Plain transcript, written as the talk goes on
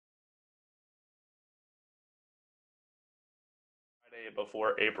Day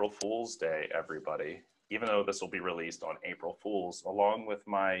before April Fool's Day, everybody. Even though this will be released on April Fool's, along with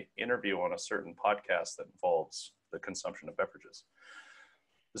my interview on a certain podcast that involves the consumption of beverages.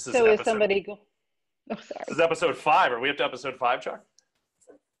 This is is somebody go? Oh, sorry. This is episode 5. Are we up to episode 5, Chuck?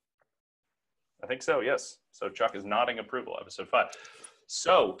 I think so, yes. So Chuck is nodding approval, episode 5.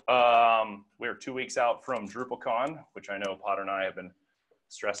 So we're 2 weeks out from DrupalCon, which I know Potter and I have been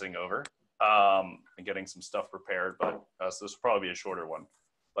stressing over and getting some stuff prepared, but so this will probably be a shorter one.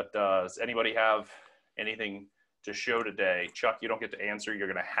 But does anybody have anything to show today? Chuck, you don't get to answer. You're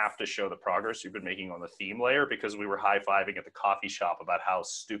going to have to show the progress you've been making on the theme layer because we were high-fiving at the coffee shop about how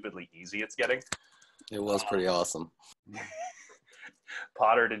stupidly easy it's getting. It was pretty awesome.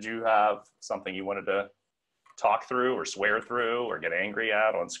 Potter, did you have something you wanted to talk through or swear through or get angry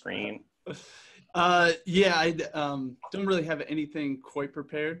at on screen? Yeah, I don't really have anything quite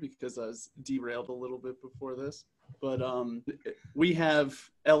prepared because I was derailed a little bit before this. But we have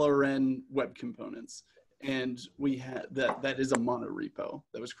LRN web components, and we have that is a monorepo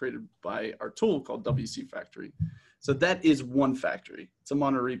that was created by our tool called WCFactory. So that is one factory. It's a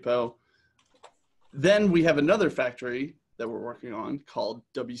monorepo. Then we have another factory that we're working on called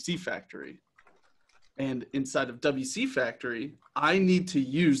WCFactory. And inside of WCFactory, I need to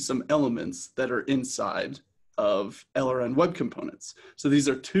use some elements that are inside of LRN web components. So these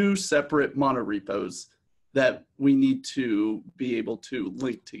are two separate monorepos that we need to be able to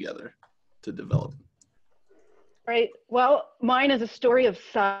link together to develop. Right. Well, mine is a story of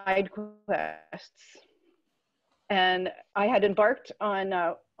side quests. And I had embarked on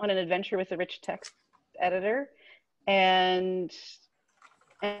an adventure with a rich text editor and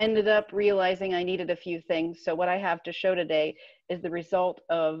ended up realizing I needed a few things. So what I have to show today is the result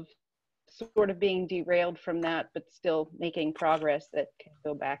of sort of being derailed from that, but still making progress that can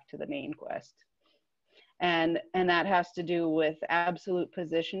go back to the main quest. And that has to do with absolute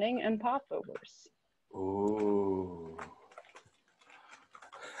positioning and popovers. Ooh.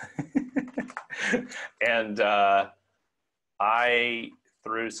 And I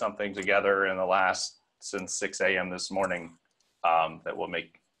threw something together in the last, since 6 a.m. this morning, that will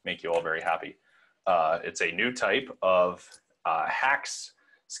make you all very happy. It's a new type of HAX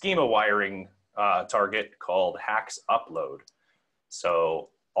schema wiring target called HAXupload. So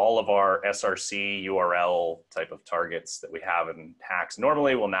all of our SRC URL type of targets that we have in HAX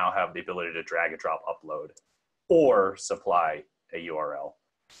normally will now have the ability to drag and drop upload or supply a URL,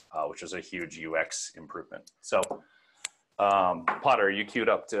 which is a huge UX improvement. So Potter, are you queued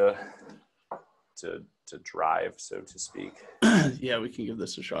up to drive, so to speak? Yeah, we can give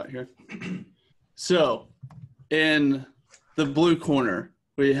this a shot here. So in the blue corner,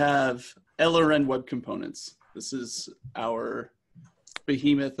 we have LRN web components. This is our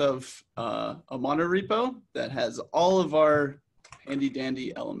behemoth of a monorepo that has all of our handy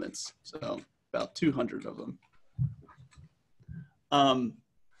dandy elements. So about 200 of them.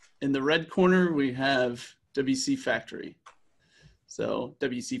 In the red corner, we have WCFactory. So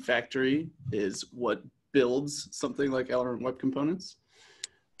WCFactory is what builds something like LRN web components,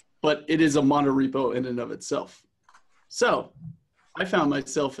 but it is a monorepo in and of itself. So I found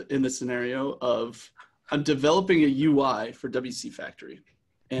myself in the scenario of I'm developing a UI for WCFactory,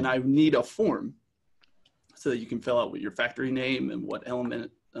 and I need a form so that you can fill out what your factory name and what element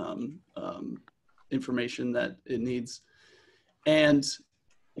information that it needs. And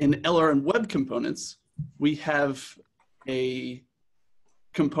in LRN web components, we have a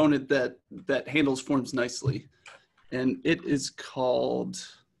component that handles forms nicely, and it is called,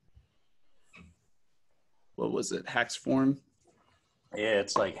 what was it, HAX form? Yeah,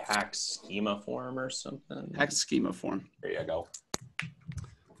 it's like HAX schema form or something. HAX schema form. There you go.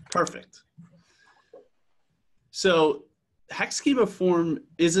 Perfect. So HAX schema form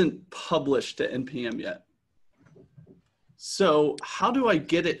isn't published to NPM yet. So how do I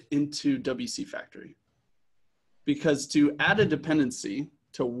get it into WCFactory? Because to add a dependency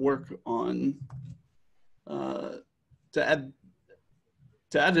to work on, to add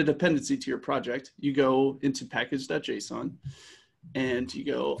a dependency to your project, you go into package.json and you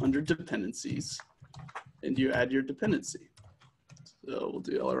go under dependencies and you add your dependency. So we'll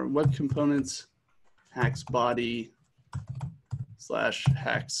do LRN web components, HAX body /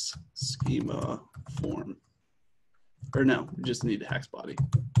 HAX schema form. Or no, we just need a HAX body.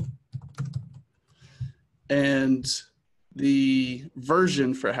 And the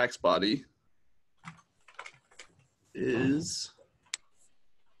version for HAX body is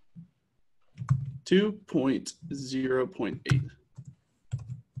 2.0.8.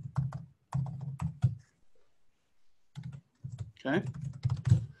 Okay,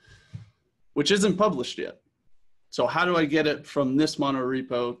 which isn't published yet. So how do I get it from this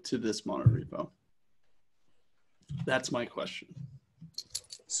monorepo to this monorepo? That's my question.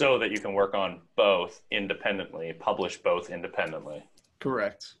 So that you can work on both independently, publish both independently.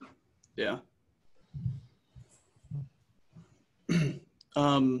 Correct. Yeah.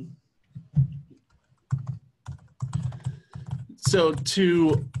 So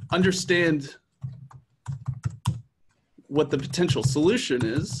to understand what the potential solution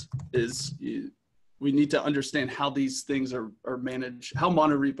is we need to understand how these things are managed, how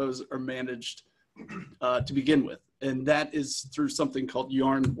monorepos are managed to begin with. And that is through something called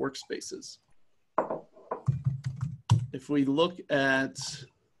Yarn workspaces. If we look at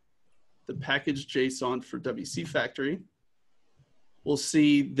the package JSON for WCFactory, we'll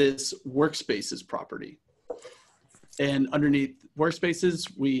see this workspaces property. And underneath workspaces,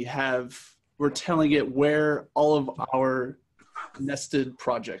 we're telling it where all of our nested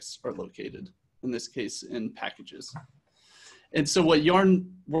projects are located, in this case in packages. And so what Yarn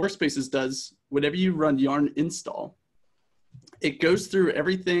workspaces does, whenever you run yarn install, it goes through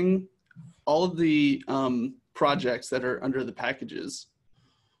everything, all of the projects that are under the packages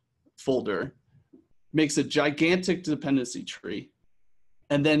folder, makes a gigantic dependency tree,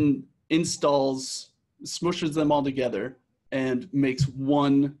 and then smushes them all together and makes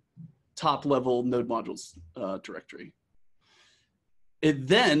one top level node modules directory. It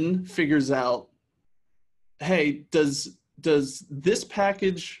then figures out, hey, does this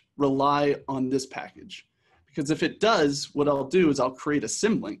package rely on this package? Because if it does, what I'll do is I'll create a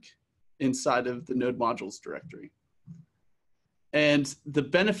symlink inside of the node modules directory. And the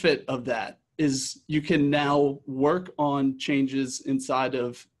benefit of that is you can now work on changes inside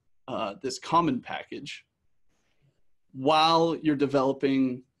of this common package while you're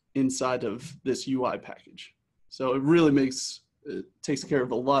developing inside of this UI package. So it really takes care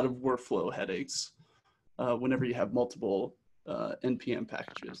of a lot of workflow headaches whenever you have multiple NPM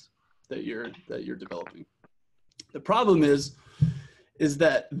packages that you're developing. The problem is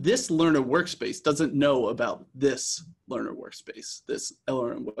that this learner workspace doesn't know about this learner workspace, this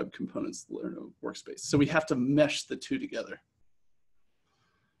LRM web components learner workspace. So we have to mesh the two together.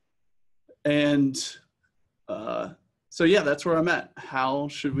 And so yeah, that's where I'm at. How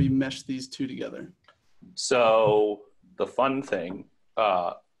should we mesh these two together? So the fun thing,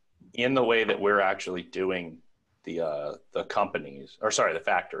 in the way that we're actually doing the companies, or sorry, the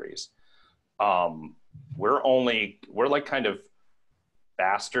factories, we're like kind of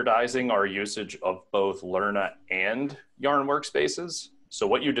bastardizing our usage of both Lerna and Yarn workspaces. So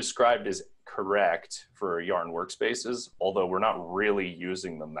what you described is correct for Yarn workspaces, although we're not really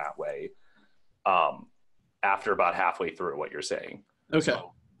using them that way after about halfway through what you're saying. Okay.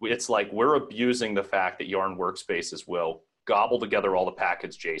 So it's like we're abusing the fact that Yarn workspaces will gobble together all the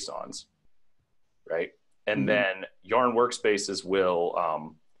package JSONs, right? And then Yarn workspaces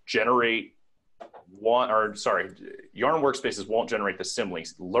will generate Yarn workspaces won't generate the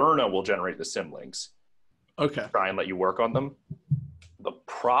symlinks. Lerna will generate the symlinks. Okay. Try and let you work on them. The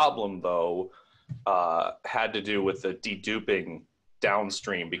problem, though, had to do with the deduping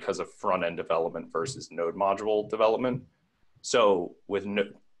downstream because of front-end development versus node module development. So with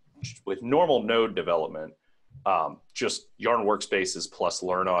normal node development, just Yarn workspaces plus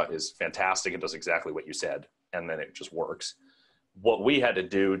Lerna is fantastic. It does exactly what you said, and then it just works. What we had to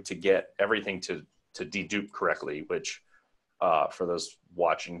do to get everything to dedupe correctly, which for those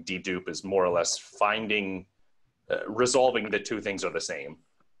watching, dedupe is more or less resolving the two things are the same,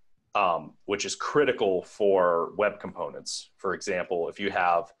 which is critical for web components. For example, if you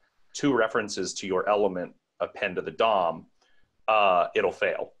have two references to your element append to the DOM, it'll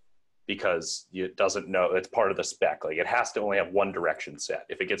fail because it doesn't know it's part of the spec. Like it has to only have one direction set.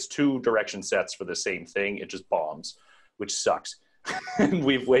 If it gets two direction sets for the same thing, it just bombs, which sucks. And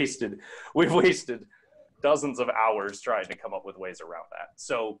we've wasted dozens of hours trying to come up with ways around that.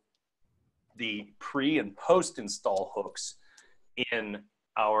 So the pre and post install hooks in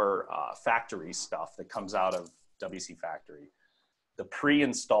our factory stuff that comes out of WCFactory, the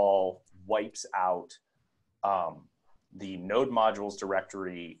pre-install wipes out the node modules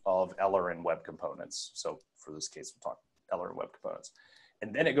directory of LRN web components. So for this case, we'll talk LRN web components.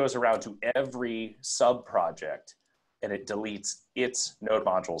 And then it goes around to every sub project and it deletes its node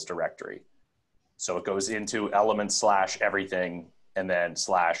modules directory. So it goes into elements / everything and then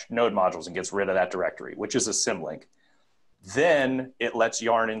 / node modules and gets rid of that directory, which is a symlink. Then it lets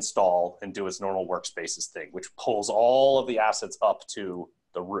Yarn install and do its normal workspaces thing, which pulls all of the assets up to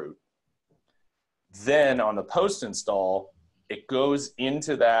the root. Then on the post install, it goes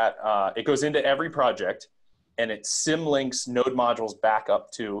into that, it goes into every project and it symlinks node modules back up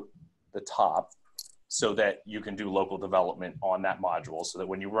to the top. so that you can do local development on that module so that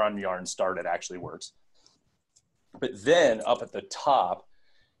when you run yarn start, it actually works. But then up at the top,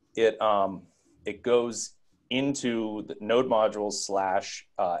 it goes into the node modules slash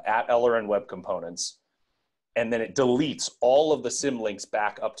at LRN web components, and then it deletes all of the symlinks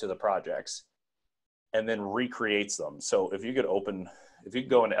back up to the projects and then recreates them. So if you could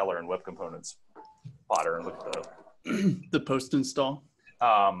go into LRN web components, Potter, and look at the post install.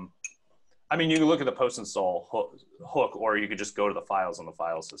 I mean, you can look at the post install hook, or you could just go to the files on the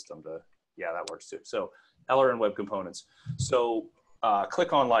file system yeah, that works too. So LRN web components. So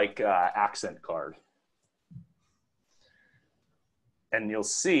click on like accent card. And you'll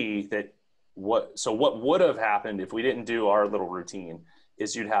see that what would have happened if we didn't do our little routine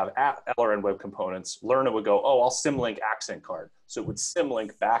is you'd have at LRN web components, learner would go, oh, I'll symlink accent card. So it would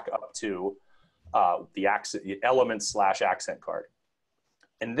symlink back up to the element slash accent card.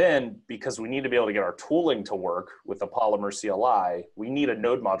 And then, because we need to be able to get our tooling to work with the Polymer CLI, we need a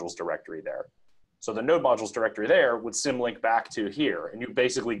node modules directory there. So the node modules directory there would symlink back to here, and you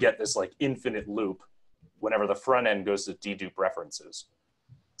basically get this like infinite loop whenever the front end goes to dedupe references.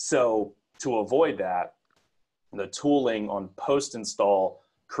 So to avoid that, the tooling on post install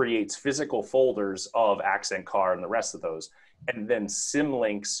creates physical folders of accent card and the rest of those, and then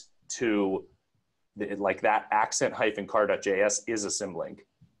symlinks to like that accent-card.js is a symlink,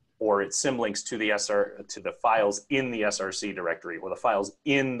 or it symlinks to the files in the src directory or the files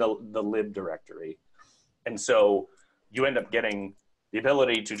in the lib directory. And so you end up getting the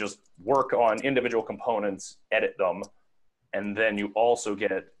ability to just work on individual components, edit them, and then you also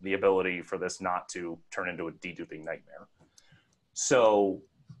get the ability for this not to turn into a deduping nightmare. So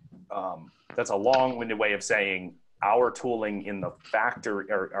that's a long-winded way of saying our tooling in the factory,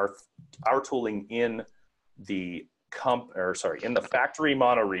 or our tooling in the in the factory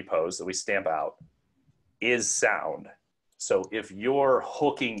mono repos that we stamp out is sound. So if you're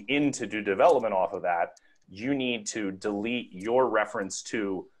hooking in to do development off of that, you need to delete your reference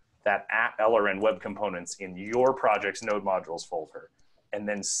to that at LRN web components in your project's node modules folder, and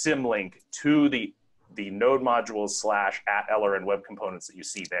then symlink to the node modules slash at LRN web components that you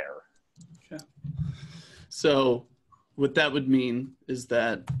see there. Okay. So what that would mean is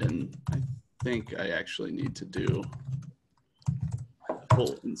that, and I think I actually need to do a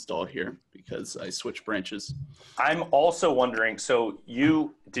full install here because I switched branches. I'm also wondering, so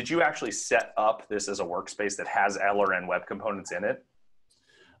did you actually set up this as a workspace that has LRN web components in it?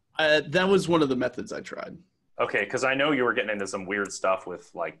 That was one of the methods I tried. Okay, because I know you were getting into some weird stuff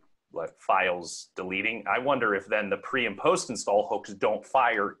with like files deleting. I wonder if then the pre and post install hooks don't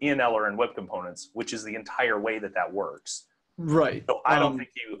fire in LRN web components, which is the entire way that works. Right. So I don't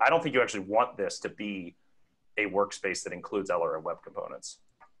think you actually want this to be a workspace that includes LRN web components.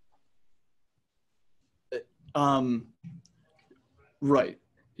 Right.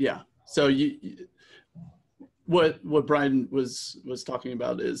 Yeah. So what Brian was talking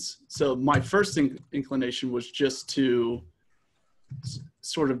about is, so my first inclination was just to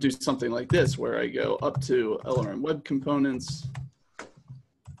sort of do something like this, where I go up to LRN web components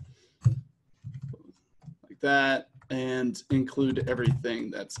like that, and include everything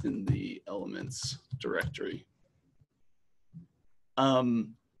that's in the elements directory.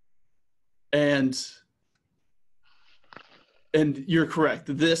 And you're correct.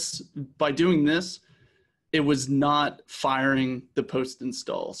 By doing this, it was not firing the post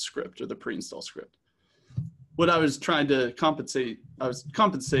install script or the pre-install script. What I was trying to compensate, I was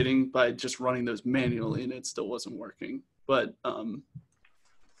compensating by just running those manually, and it still wasn't working. But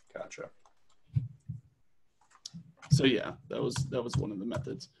gotcha. So yeah, that was one of the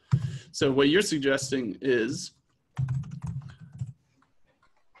methods. So what you're suggesting is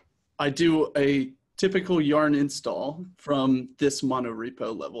I do a typical yarn install from this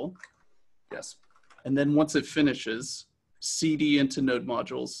monorepo level. Yes. And then once it finishes, CD into node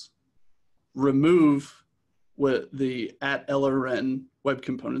modules, remove the at LRN web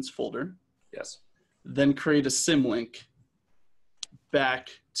components folder. Yes. Then create a symlink back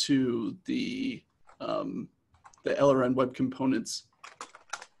to the LRN web components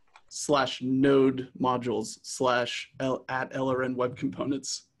 / node modules / at LRN web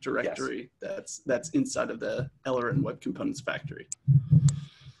components directory. Yes. That's inside of the LRN web components factory.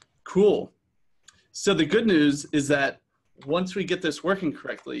 Cool. So the good news is that once we get this working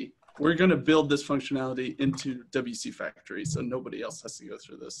correctly, we're going to build this functionality into WCFactory, so nobody else has to go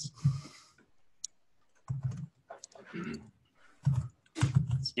through this.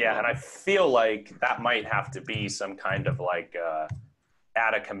 Yeah, and I feel like that might have to be some kind of like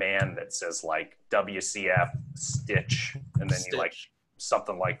add a command that says like WCF stitch, and then you like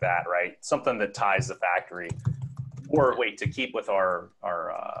something like that, right? Something that ties the factory. Or wait, to keep with our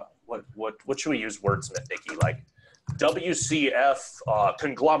what should we use wordsmith, Nikki? Like WCF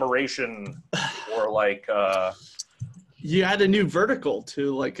conglomeration, or like you add a new vertical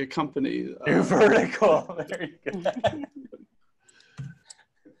to like a company. New vertical. There you go.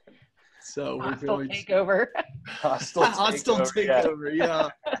 So we're Hostile going takeover. Hostile takeover. Yeah.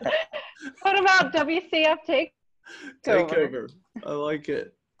 What about WCF Takeover. I like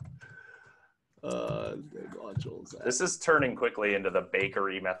it. Modules. This is turning quickly into the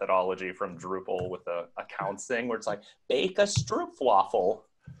bakery methodology from Drupal with the accounts thing, where it's like, bake a stroopwafel.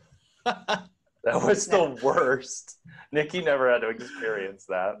 That was the worst. Nikki never had to experience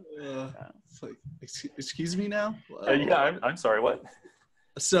that. It's like, excuse me now? Yeah, I'm sorry, what?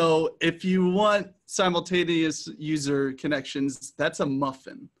 So if you want simultaneous user connections, that's a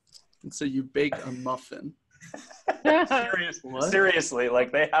muffin. And so you bake a muffin. Seriously,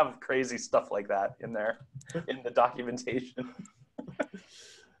 like they have crazy stuff like that in there, in the documentation.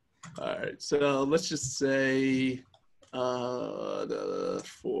 All right, so let's just say for the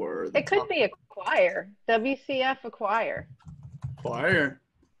It could be acquire. WCF acquire. Acquire.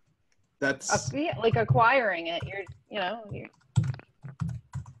 That's Yeah, like acquiring it. You're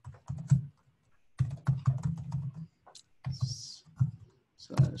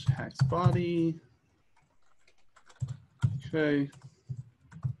slash hacks body. Okay.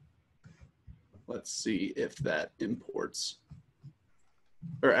 Let's see if that imports.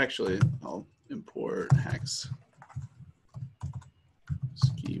 Or actually, I'll import hacks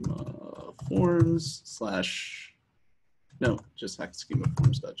schema forms slash, no, just hacks schema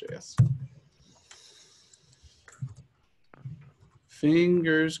forms.js.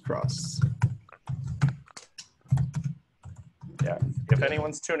 Fingers crossed. Yeah, if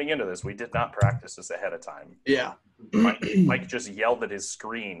anyone's tuning into this, we did not practice this ahead of time. Yeah. Mike just yelled at his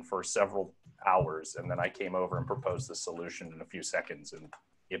screen for several hours, and then I came over and proposed the solution in a few seconds, and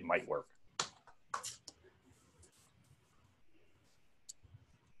it might work.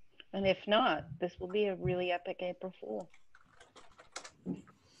 And if not, this will be a really epic April Fool.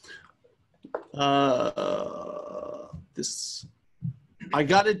 I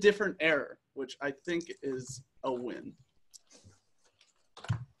got a different error, which I think is a win.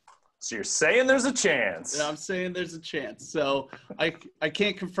 So you're saying there's a chance? Yeah, I'm saying there's a chance. So I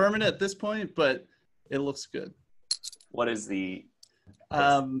can't confirm it at this point, but it looks good. What is the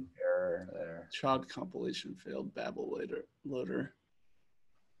error there? Child compilation failed Babel loader.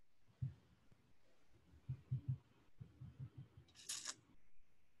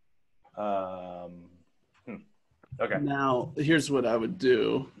 Okay. Now, here's what I would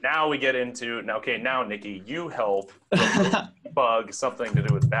do. Now we get into, now, Nikki, you help bug something to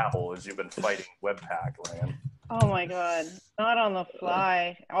do with Babel as you've been fighting Webpack land. Oh my God, not on the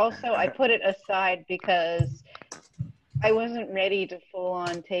fly. Also, I put it aside because I wasn't ready to full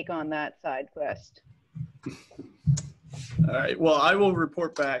on take on that side quest. All right, well, I will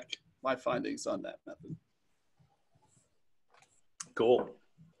report back my findings on that method. Cool.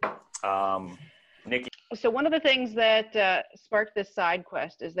 Nikki. So one of the things that sparked this side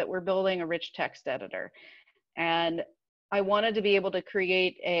quest is that we're building a rich text editor. And I wanted to be able to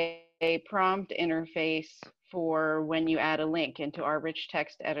create a prompt interface for when you add a link into our rich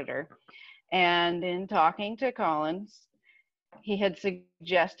text editor. And in talking to Collins, he had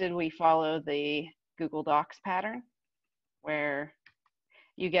suggested we follow the Google Docs pattern, where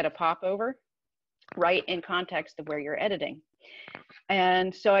you get a popover right in context of where you're editing.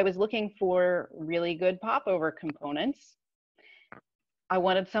 And so I was looking for really good popover components. I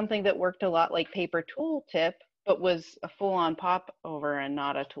wanted something that worked a lot like Paper Tooltip, but was a full-on popover and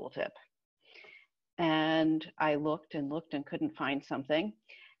not a tooltip. And I looked and looked and couldn't find something.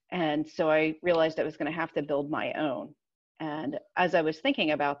 And so I realized I was going to have to build my own. And as I was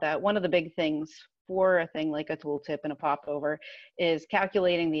thinking about that, one of the big things for a thing like a tooltip and a popover is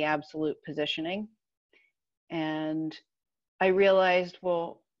calculating the absolute positioning. And I realized,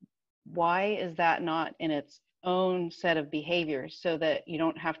 well, why is that not in its own set of behaviors so that you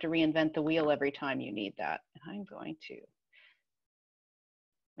don't have to reinvent the wheel every time you need that? And I'm going to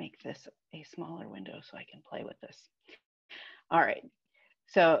make this a smaller window so I can play with this. All right.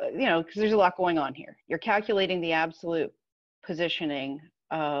 So, because there's a lot going on here. You're calculating the absolute positioning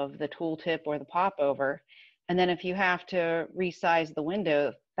of the tooltip or the popover. And then if you have to resize the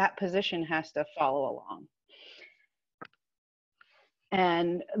window, that position has to follow along.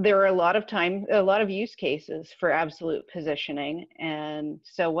 And there are a lot of use cases for absolute positioning. And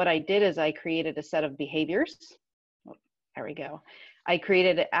so what I did is I created a set of behaviors. Oh, there we go. I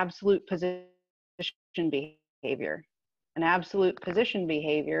created an absolute position behavior. an absolute position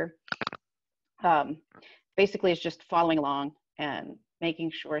behavior basically is just following along and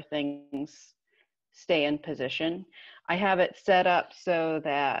making sure things stay in position. I have it set up so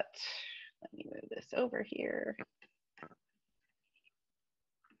that, let me move this over here.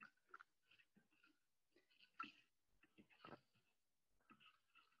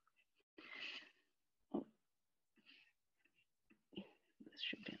 This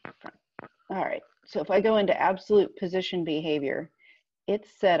should be in the front. All right, so if I go into absolute position behavior, it's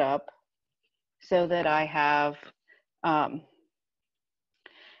set up so that I have,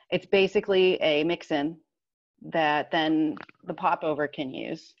 it's basically a mix-in that then the popover can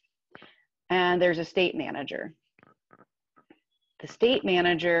use. And there's a state manager. The state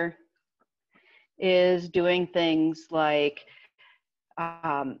manager is doing things like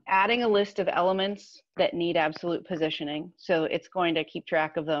adding a list of elements that need absolute positioning. So it's going to keep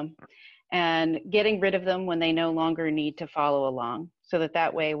track of them and getting rid of them when they no longer need to follow along, so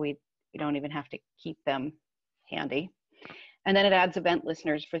that way we don't even have to keep them handy. And then it adds event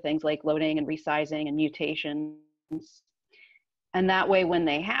listeners for things like loading and resizing and mutations. And that way when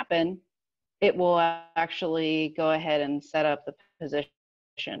they happen, it will actually go ahead and set up the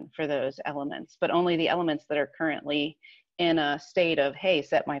position for those elements, but only the elements that are currently in a state of, hey,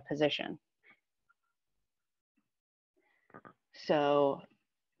 set my position. So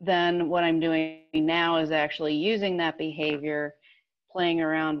then what I'm doing now is actually using that behavior, playing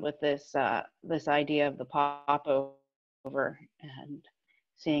around with this, this idea of the popover and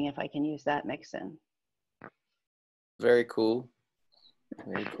seeing if I can use that mix-in. Very cool.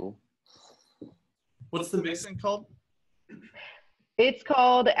 Very cool. What's the mix-in called? It's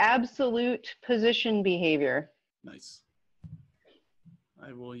called absolute position behavior. Nice.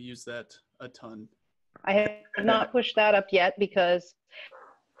 I will use that a ton. I have not pushed that up yet because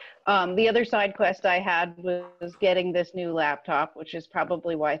the other side quest I had was getting this new laptop, which is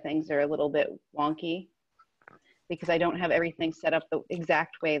probably why things are a little bit wonky, because I don't have everything set up the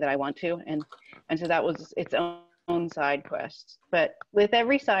exact way that I want to. And so that was its own side quest. But with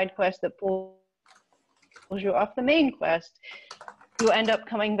every side quest that pulls you off the main quest, you end up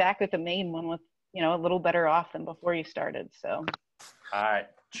coming back with the main one with, you know, a little better off than before you started. So. All right,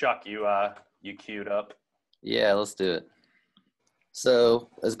 Chuck, you queued up. Yeah, let's do it. So,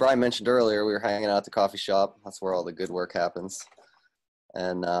 as Brian mentioned earlier, we were hanging out at the coffee shop. That's where all the good work happens.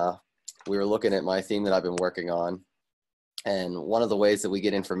 And we were looking at my theme that I've been working on. And one of the ways that we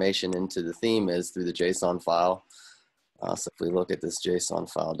get information into the theme is through the JSON file. So if we look at this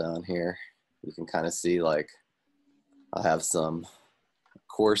JSON file down here, you can kind of see, like, I have some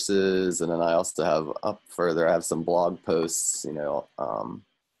courses, and then I also have up further, I have some blog posts, you know.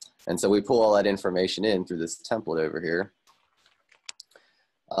 And so we pull all that information in through this template over here.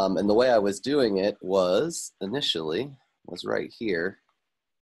 And the way I was doing it was, initially, was right here.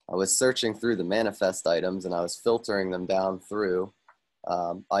 I was searching through the manifest items, and I was filtering them down through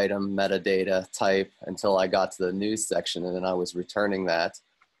item, metadata, type, until I got to the news section, and then I was returning that.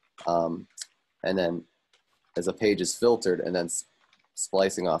 And then as a page is filtered, and then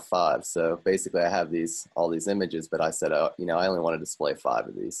splicing off 5. So basically I have all these images, but I said, oh, you know, I only want to display 5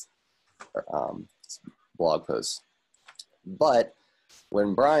 of these blog posts. But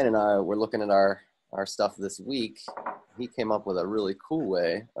when Brian and I were looking at our stuff this week, he came up with a really cool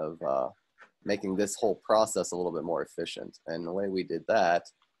way of making this whole process a little bit more efficient. And the way we did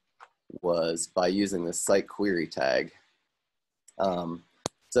that was by using the site query tag.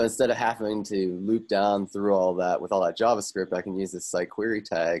 So instead of having to loop down through all that with all that JavaScript, I can use this site query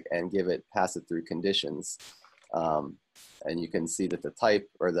tag and pass it through conditions. And you can see that the type,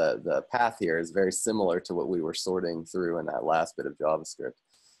 or the path here, is very similar to what we were sorting through in that last bit of JavaScript.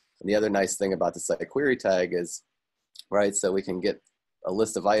 And the other nice thing about the site query tag is, right, so we can get a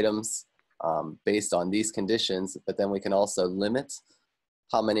list of items based on these conditions, but then we can also limit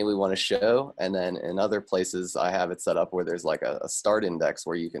how many we want to show. And then in other places, I have it set up where there's like a start index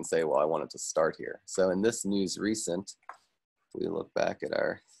where you can say, well, I want it to start here. So in this news recent, if we look back at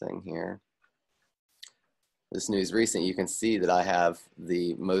our thing here, this news recent, you can see that I have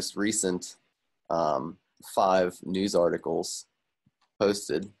the most recent 5 news articles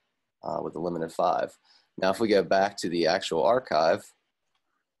posted with a limit of 5. Now, if we go back to the actual archive,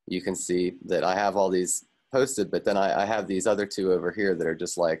 you can see that I have all these posted, but then I have these other 2 over here that are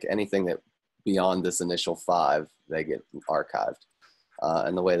just like anything that beyond this initial 5, they get archived.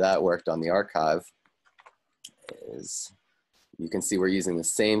 And the way that worked on the archive is, you can see we're using the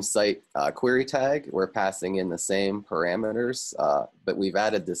same site query tag. We're passing in the same parameters, but we've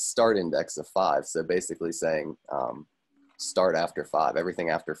added this start index of 5. So basically saying start after 5, everything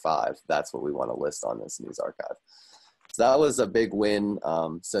after 5, that's what we want to list on this news archive. So that was a big win.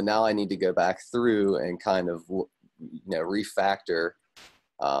 So now I need to go back through and kind of, refactor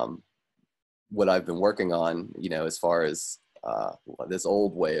what I've been working on, as far as this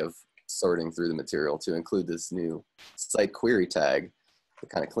old way of sorting through the material to include this new site query tag to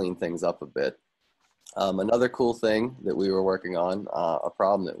kind of clean things up a bit. Another cool thing that we were working on, a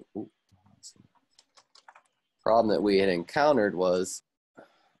problem that we had encountered was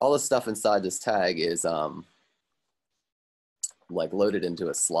all the stuff inside this tag is like loaded into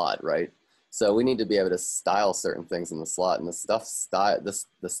a slot, right? So we need to be able to style certain things in the slot, and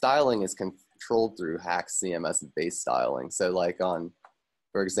the styling is controlled through HAXcms base styling. So like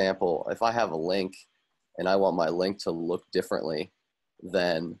for example, if I have a link and I want my link to look differently,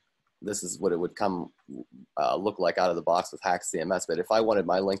 then this is what it would look like out of the box with HAXcms. But if I wanted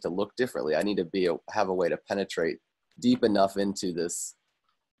my link to look differently, I need to have a way to penetrate deep enough into this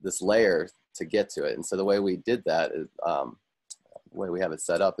layer to get to it. And so the way we did that is, the way we have it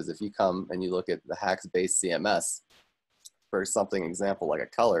set up is if you come and you look at the Hax base CMS for something example like a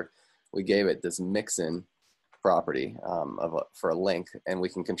color, we gave it this mixin property for a link, and we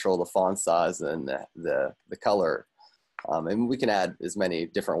can control the font size and the color. And we can add as many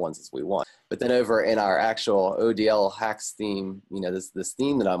different ones as we want. But then over in our actual ODL Hax theme, this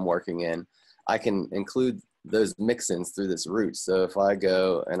theme that I'm working in, I can include those mixins through this route. So if I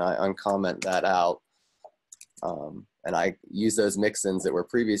go and I uncomment that out, and I use those mixins that were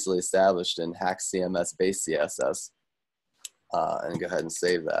previously established in HAXcms base CSS, and go ahead and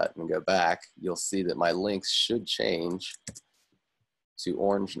save that and go back, you'll see that my links should change to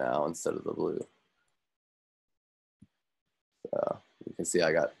orange now instead of the blue. You can see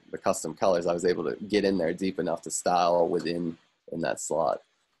I got the custom colors. I was able to get in there deep enough to style within that slot.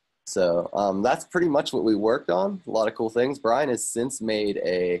 So that's pretty much what we worked on. A lot of cool things. Brian has since made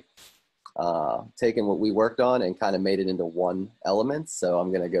taken what we worked on and kind of made it into one element. So I'm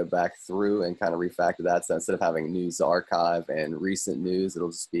going to go back through and kind of refactor that. So instead of having news archive and recent news,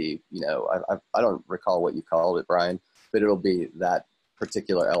 it'll just be, I don't recall what you called it, Brian, but it'll be that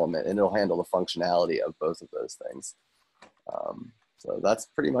particular element, and it'll handle the functionality of both of those things. So that's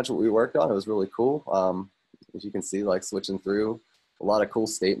pretty much what we worked on. It was really cool. As you can see, like switching through, a lot of cool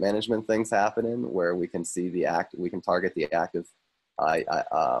state management things happening where we can see we can target the active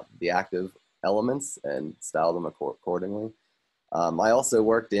elements and style them accordingly. I also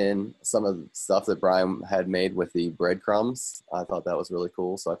worked in some of the stuff that Brian had made with the breadcrumbs. I thought that was really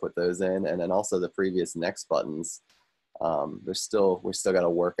cool, so I put those in, and then also the previous next buttons. We still got to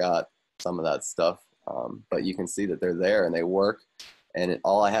work out some of that stuff, but you can see that they're there and they work. And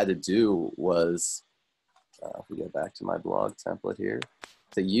all I had to do was, if we go back to my blog template here,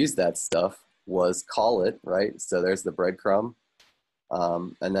 to use that stuff was call it, right? So there's the breadcrumb.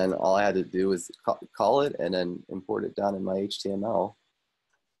 And then all I had to do was call it and then import it down in my HTML.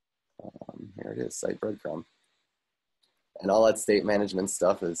 Here it is, site breadcrumb. And all that state management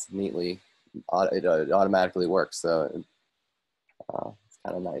stuff is neatly, it automatically works. So it's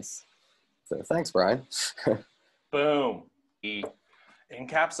kind of nice. So thanks, Brian. Boom. The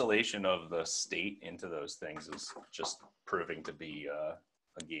encapsulation of the state into those things is just proving to be a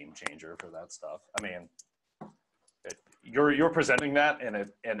game changer for that stuff. I mean, you're presenting that,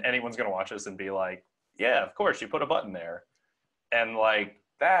 and anyone's going to watch this and be like, yeah, of course, you put a button there. And like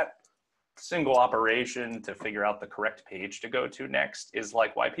that single operation to figure out the correct page to go to next is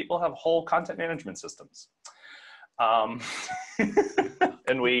like why people have whole content management systems. And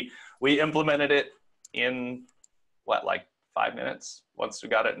we implemented it in what, like 5 minutes once we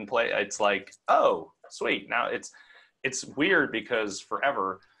got it in play. It's like, oh, sweet. Now it's weird because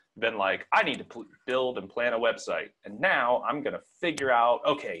forever been like, I need to build and plan a website. And now I'm going to figure out,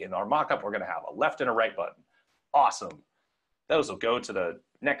 okay, in our mockup, we're going to have a left and a right button. Awesome. Those will go to the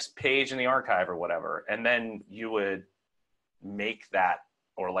next page in the archive or whatever. And then you would make that,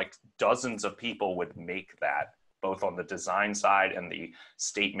 or like dozens of people would make that, both on the design side and the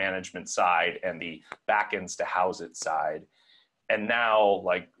state management side and the backends to house it side. And now,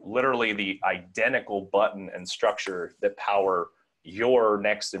 like literally the identical button and structure that power your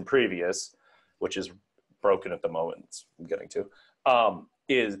next and previous, which is broken at the moment, I'm getting to,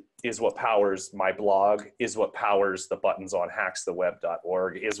 is what powers my blog, is what powers the buttons on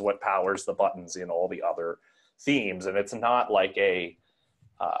haxtheweb.org, is what powers the buttons in all the other themes. And it's not like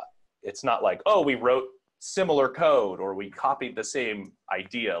it's not like, oh, we wrote similar code or we copied the same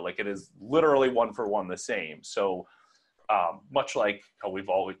idea. Like it is literally one for one the same. So much like how we've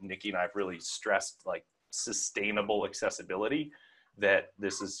always, Nikki and I have really stressed like sustainable accessibility, that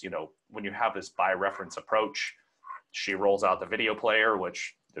this is, when you have this by reference approach, she rolls out the video player,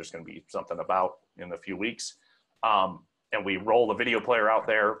 which there's going to be something about in a few weeks. and we roll the video player out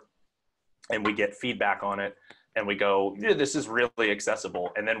there and we get feedback on it and we go, yeah, this is really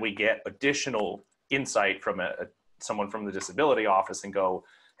accessible. And then we get additional insight from someone from the disability office and go,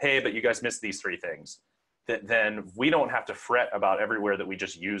 hey, but you guys missed these 3 things. Then we don't have to fret about everywhere that we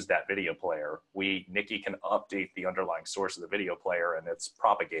just used that video player. Nikki can update the underlying source of the video player and it's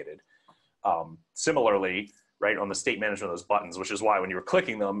propagated. Similarly, right, on the state management of those buttons, which is why when you were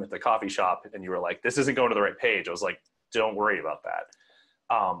clicking them at the coffee shop and you were like, this isn't going to the right page, I was like, don't worry about that.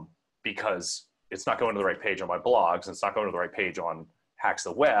 Because it's not going to the right page on my blogs, and it's not going to the right page on Hacks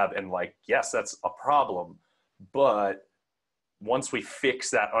the Web. And like, yes, that's a problem, but once we fix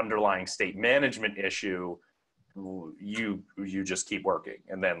that underlying state management issue, you just keep working.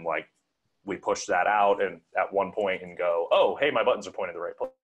 And then like we push that out and at one point and go, oh, hey, my buttons are pointing the right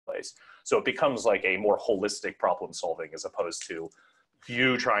place. So it becomes like a more holistic problem solving as opposed to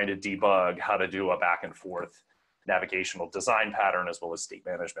you trying to debug how to do a back and forth navigational design pattern as well as state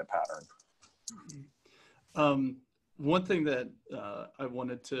management pattern. One thing that I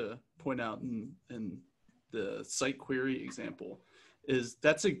wanted to point out in the site query example is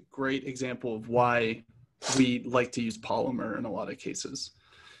that's a great example of why we like to use Polymer in a lot of cases.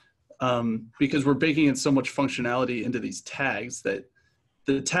 Because we're baking in so much functionality into these tags that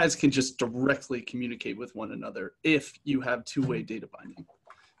the tags can just directly communicate with one another if you have two-way data binding.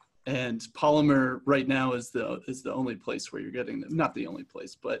 And Polymer right now is the only place where you're getting them. Not the only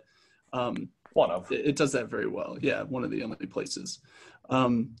place, but one of. It does that very well. Yeah, one of the only places.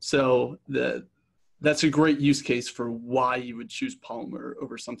 So that's a great use case for why you would choose Polymer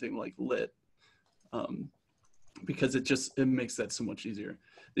over something like Lit, because it makes that so much easier.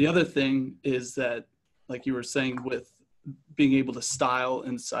 The other thing is that, like you were saying, with being able to style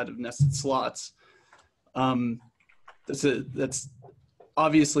inside of nested slots, that's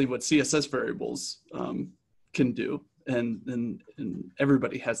obviously what CSS variables can do, and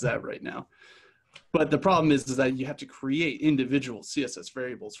everybody has that right now. But the problem is that you have to create individual CSS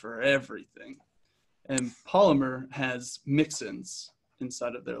variables for everything. And Polymer has mixins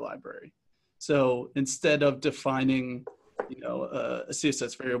inside of their library. So instead of defining, a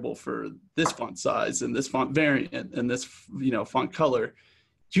CSS variable for this font size and this font variant and this, font color,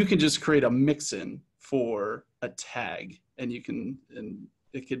 you can just create a mixin for a tag, and it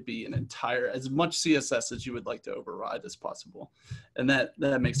could be an entire, as much CSS as you would like to override as possible. And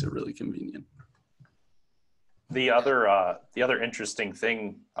that makes it really convenient. The other interesting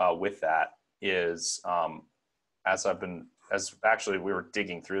thing with that is, as actually we were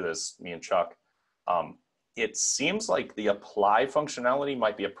digging through this, me and Chuck, it seems like the apply functionality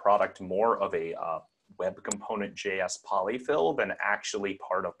might be a product more of a web component JS polyfill than actually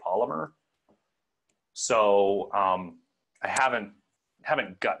part of Polymer. So I haven't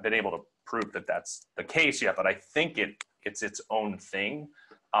been able to prove that that's the case yet, but I think it's its own thing.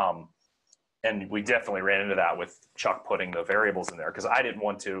 And we definitely ran into that with Chuck putting the variables in there, because I didn't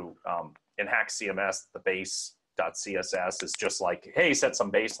want to, in HAXcms, the base.css is just like, hey, set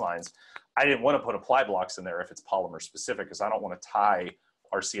some baselines. I didn't want to put apply blocks in there if it's Polymer specific, because I don't want to tie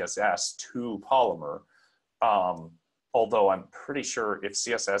our CSS to Polymer. Although I'm pretty sure if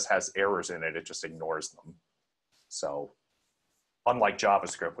CSS has errors in it, it just ignores them. So unlike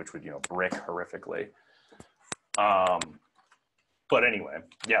JavaScript, which would, brick horrifically. But anyway,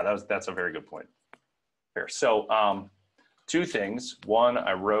 yeah, that's a very good point. Here, so 2 things. One,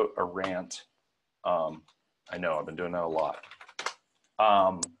 I wrote a rant. I know I've been doing that a lot.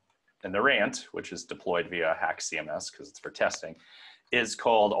 And the rant, which is deployed via HAXcms because it's for testing, is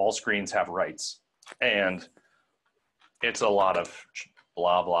called "All Screens Have Rights," and it's a lot of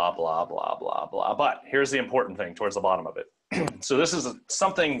blah blah blah blah blah blah. But here's the important thing towards the bottom of it. So this is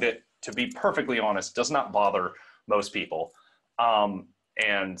something that, to be perfectly honest, does not bother most people.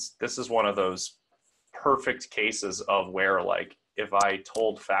 And this is one of those perfect cases of where, like, if I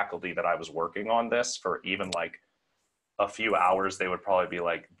told faculty that I was working on this for even like a few hours, they would probably be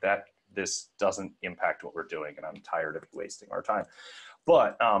like, this doesn't impact what we're doing, and I'm tired of wasting our time.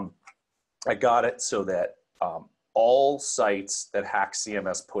 But I got it so that all sites that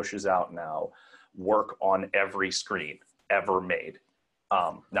HAXcms pushes out now work on every screen ever made.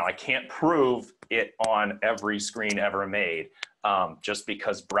 Now, I can't prove it on every screen ever made, just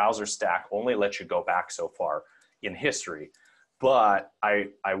because browser stack only lets you go back so far in history. But I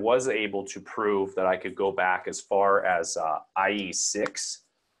was able to prove that I could go back as far as IE6,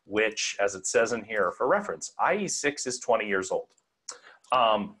 which, as it says in here for reference, IE6 is 20 years old.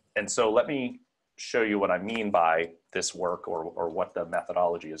 And so let me show you what I mean by this work, or what the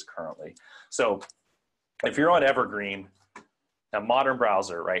methodology is currently. So if you're on Evergreen, a modern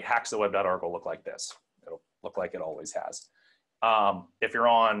browser, right, hackstheweb.org will look like this. It'll look like it always has. If you're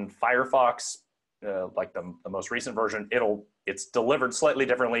on Firefox, like the most recent version, it's delivered slightly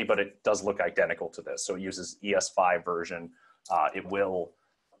differently, but it does look identical to this. So it uses ES5 version. It will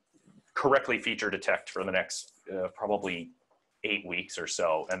correctly feature detect for the next probably 8 weeks or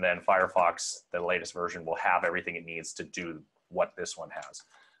so. And then Firefox, the latest version, will have everything it needs to do what this one has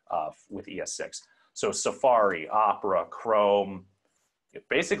with ES6. So Safari, Opera, Chrome,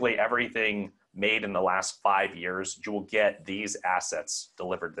 basically everything made in the last 5 years, you will get these assets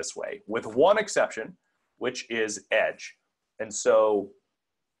delivered this way, with one exception, which is Edge. And so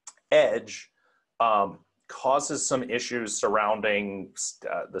Edge causes some issues surrounding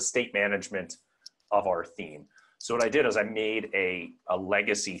the state management of our theme. So what I did is I made a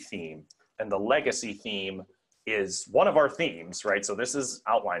legacy theme, and the legacy theme is one of our themes, right? So this is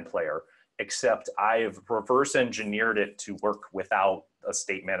Outline Player, except I've reverse engineered it to work without a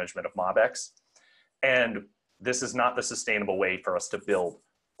state management of MobX. And this is not the sustainable way for us to build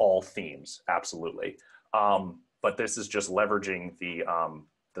all themes, absolutely. But this is just leveraging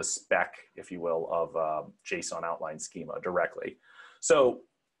the spec, if you will, of JSON outline schema directly. So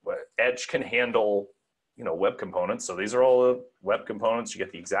Edge can handle, you know, web components. So these are all the web components. You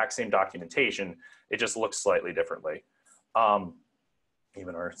get the exact same documentation. It just looks slightly differently.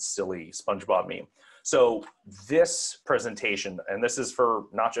 Even our silly SpongeBob meme. So this presentation, and this is for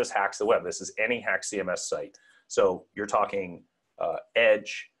not just Hacks the Web, this is any HAXcms site. So you're talking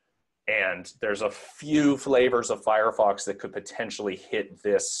Edge, and there's a few flavors of Firefox that could potentially hit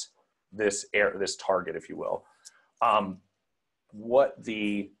this target, if you will. What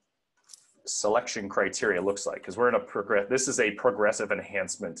the selection criteria looks like, because we're in this is a progressive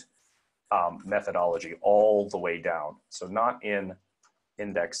enhancement methodology all the way down. So not in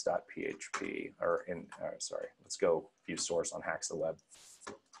index.php or sorry, let's go view source on Hacks the Web.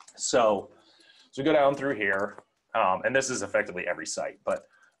 So we go down through here, and this is effectively every site, but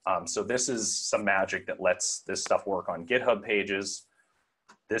so this is some magic that lets this stuff work on GitHub pages.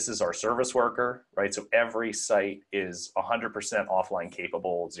 This is our service worker, right? So every site is 100% offline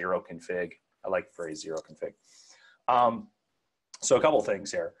capable, zero config. I like the phrase zero config. So a couple of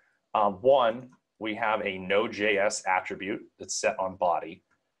things here. One, we have a Node.js attribute that's set on body,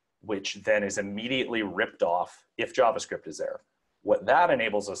 which then is immediately ripped off if JavaScript is there. What that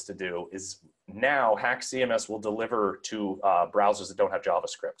enables us to do is now HAXcms will deliver to browsers that don't have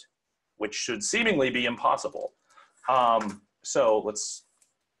JavaScript, which should seemingly be impossible. So let's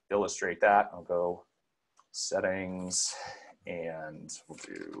illustrate that. I'll go settings, and we'll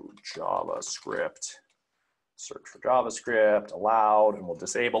do JavaScript. Search for JavaScript, allowed, and we'll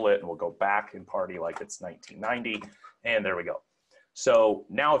disable it, and we'll go back in party like it's 1990, and there we go. So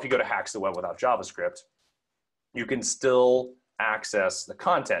now if you go to Hacks the Web without JavaScript, you can still access the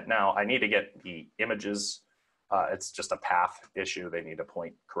content. Now I need to get the images. It's just a path issue. They need to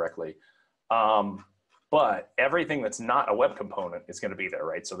point correctly. But everything that's not a web component is going to be there,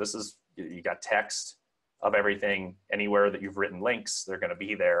 right? So this is, you got text of everything. Anywhere that you've written links, they're going to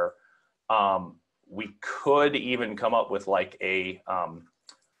be there. We could even come up with like a,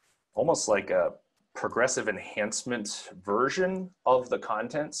 almost like a progressive enhancement version of the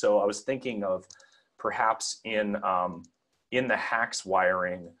content. So I was thinking of perhaps in the Hacks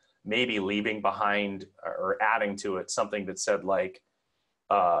wiring, maybe leaving behind or adding to it something that said like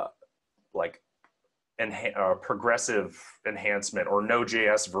progressive enhancement or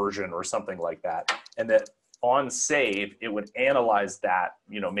Node.js version or something like that. And that on save, it would analyze that,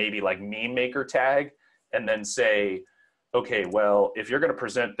 you know, maybe like meme maker tag, and then say, okay, well, if you're going to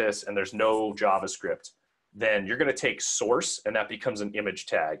present this and there's no JavaScript, then you're going to take source and that becomes an image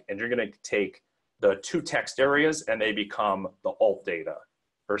tag. And you're going to take the two text areas and they become the alt data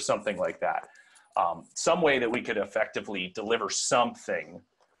or something like that. Some way that we could effectively deliver something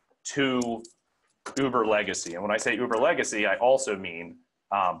to Uber Legacy. And when I say Uber Legacy, I also mean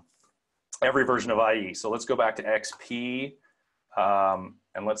every version of IE. So let's go back to XP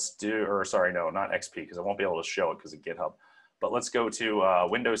and let's do, or sorry, no, not XP, because I won't be able to show it because of GitHub. But let's go to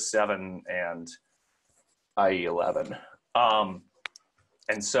Windows 7 and IE 11.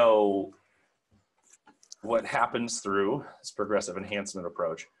 And so what happens through this progressive enhancement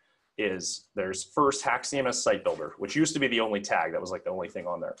approach is there's first HAXcms Site Builder, which used to be the only tag. That was like the only thing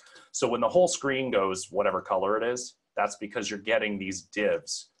on there. So when the whole screen goes whatever color it is, that's because you're getting these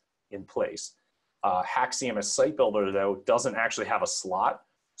divs in place. HAXcms Site Builder, though, doesn't actually have a slot.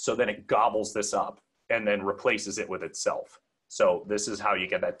 So then it gobbles this up and then replaces it with itself. So this is how you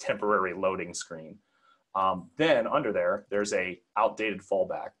get that temporary loading screen. Then under there, there's a outdated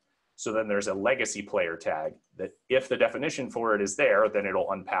fallback. So then there's a legacy player tag that if the definition for it is there, then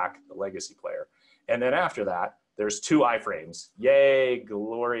it'll unpack the legacy player. And then after that, there's 2 iframes. Yay,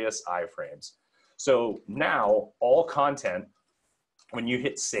 glorious iframes. So now all content, when you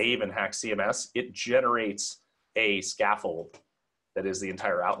hit save in HAXcms, it generates a scaffold that is the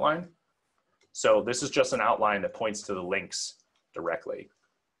entire outline. So this is just an outline that points to the links directly,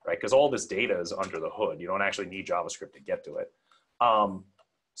 right? Because all this data is under the hood. You don't actually need JavaScript to get to it.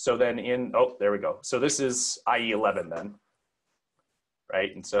 So then in, oh, there we go. So this is IE11 then,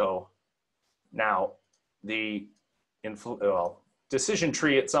 right? And so now the decision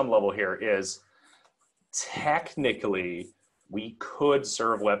tree at some level here is technically we could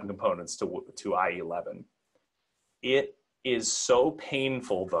serve web components to IE11. It is so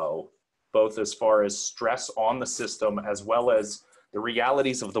painful though, both as far as stress on the system as well as the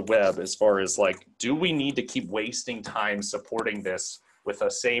realities of the web as far as like, do we need to keep wasting time supporting this with the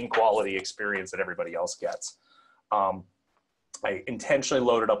same quality experience that everybody else gets? I intentionally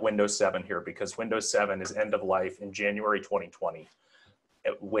loaded up Windows 7 here because Windows 7 is end of life in January 2020,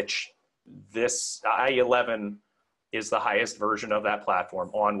 which this IE11 is the highest version of that platform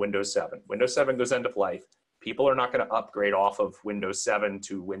on Windows 7. Windows 7 goes end of life. People are not going to upgrade off of Windows 7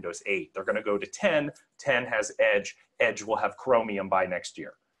 to Windows 8. They're going to go to 10. 10 has Edge. Edge will have Chromium by next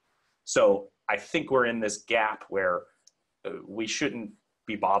year. So I think we're in this gap where we shouldn't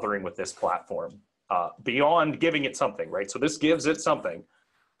be bothering with this platform beyond giving it something, right? So this gives it something.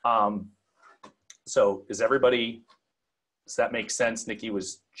 So is everybody, does that make sense? Nikki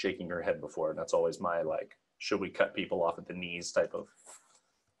was shaking her head before, and that's always my like, should we cut people off at the knees type of.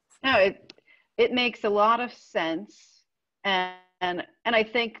 No, it makes a lot of sense. And I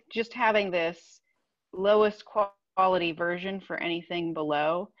think just having this lowest quality version for anything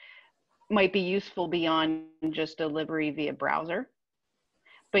below might be useful beyond just delivery via browser.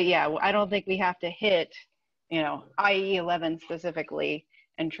 But yeah, I don't think we have to hit, you know, IE11 specifically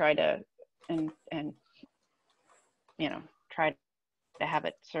and try to, and you know, try to have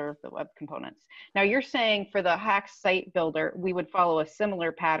it serve the web components. Now you're saying for the HAX site builder, we would follow a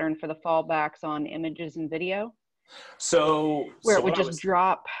similar pattern for the fallbacks on images and video? So where it would just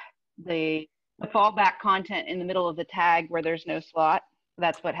drop the fallback content in the middle of the tag where there's no slot.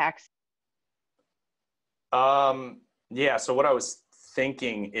 That's what HAX. Yeah, so what I was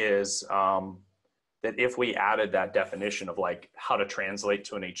thinking is that if we added that definition of like how to translate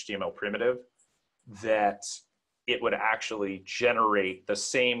to an HTML primitive, that it would actually generate the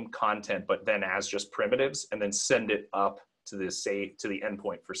same content, but then as just primitives, and then send it up to the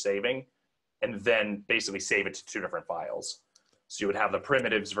endpoint for saving, and then basically save it to 2 different files. So you would have the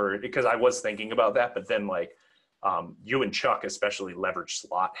primitives because I was thinking about that, but then like you and Chuck especially leverage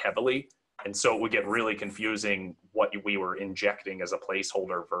slot heavily. And so it would get really confusing what we were injecting as a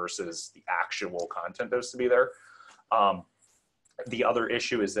placeholder versus the actual content that was to be there. The other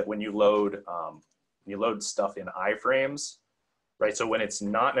issue is that when you load stuff in iframes, right? So when it's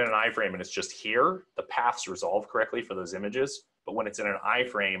not in an iframe and it's just here, the paths resolve correctly for those images. But when it's in an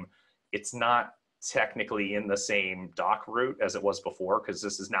iframe, it's not technically in the same doc root as it was before, because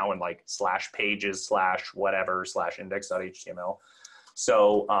this is now in like /pages/whatever/index.html.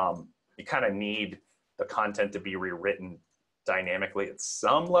 So you kind of need the content to be rewritten dynamically at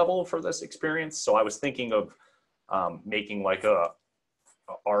some level for this experience. So I was thinking of making like a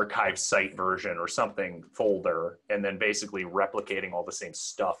archive site version or something folder, and then basically replicating all the same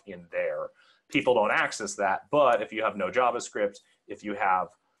stuff in there. People don't access that, but if you have no JavaScript, if you have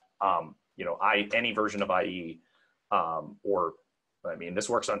you know, any version of IE, or I mean, this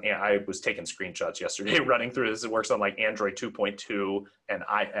works on, I was taking screenshots yesterday running through this. It works on like Android 2.2 and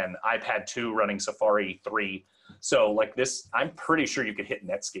iPad 2 running Safari 3. So like this, I'm pretty sure you could hit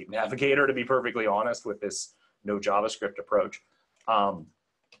Netscape Navigator, to be perfectly honest, with this no JavaScript approach.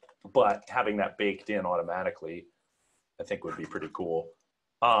 But having that baked in automatically, I think would be pretty cool.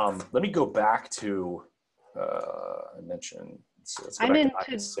 Let me go back to, I mentioned, let's go back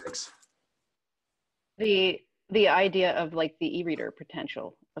to IE6. The idea of like the e-reader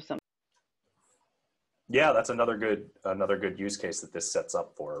potential of something. Yeah, that's another good use case that this sets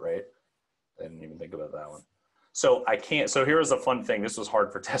up for, right? I didn't even think about that one. So I can't, so here's a fun thing. This was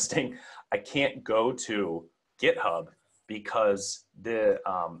hard for testing. I can't go to GitHub because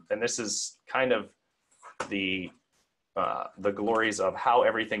and this is kind of the glories of how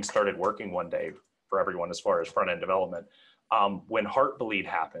everything started working one day for everyone as far as front-end development. When Heartbleed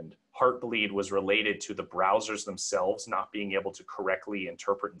happened, Heartbleed was related to the browsers themselves not being able to correctly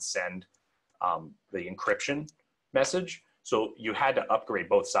interpret and send the encryption message. So you had to upgrade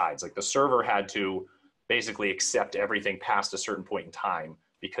both sides. Like the server had to basically accept everything past a certain point in time,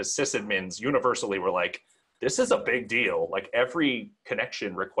 because sysadmins universally were like, this is a big deal. Like every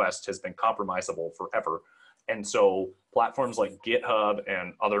connection request has been compromisable forever. And so platforms like GitHub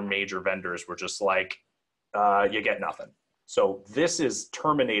and other major vendors were just like, you get nothing. So this is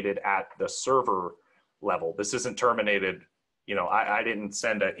terminated at the server level. This isn't terminated, you know, I didn't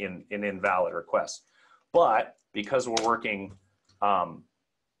send an invalid request. But because we're working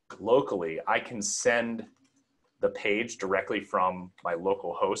locally, I can send the page directly from my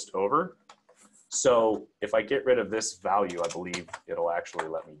local host over. So if I get rid of this value, I believe it'll actually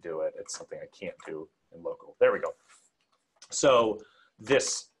let me do it. It's something I can't do in local. There we go. So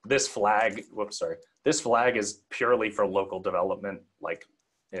this flag, whoops, sorry. This flag is purely for local development, like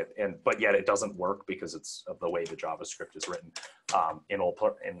but yet it doesn't work because it's of the way the JavaScript is written in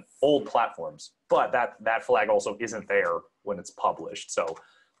old platforms. But that flag also isn't there when it's published. So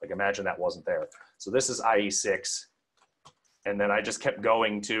like imagine that wasn't there. So this is IE6. And then I just kept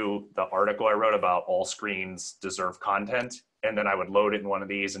going to the article I wrote about all screens deserve content. And then I would load it in one of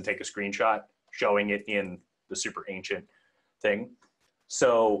these and take a screenshot showing it in the super ancient thing.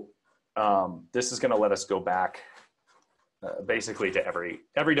 So this is going to let us go back basically to every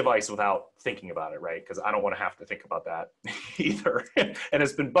device without thinking about it, right? Because I don't want to have to think about that either. And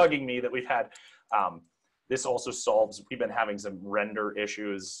it's been bugging me that we've had, this also solves, we've been having some render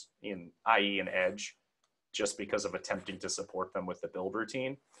issues in IE and Edge just because of attempting to support them with the build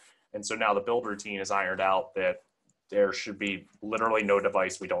routine. And so now the build routine is ironed out that there should be literally no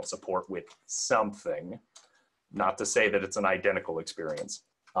device we don't support with something. Not to say that it's an identical experience,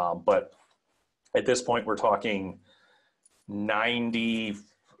 but at this point we're talking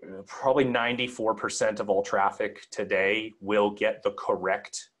probably 94% of all traffic today will get the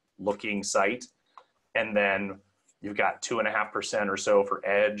correct looking site. And then you've got 2.5% or so for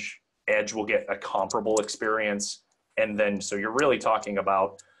Edge. Edge will get a comparable experience. And then, so you're really talking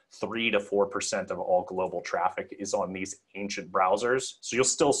about 3 to 4% of all global traffic is on these ancient browsers. So you'll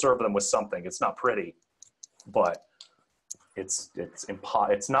still serve them with something. It's not pretty, but it's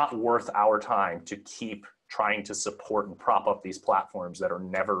not worth our time to keep trying to support and prop up these platforms that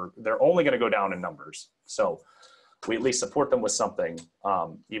are they're only going to go down in numbers. So we at least support them with something,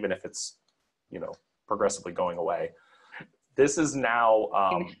 even if it's, you know, progressively going away. This is now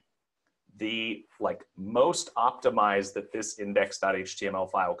the most optimized that this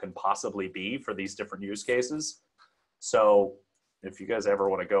index.html file can possibly be for these different use cases. So if you guys ever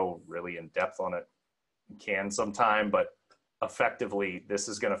want to go really in depth on it, you can sometime, but effectively this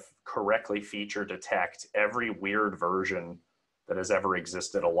is going to correctly feature detect every weird version that has ever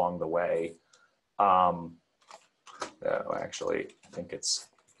existed along the way. Actually, I think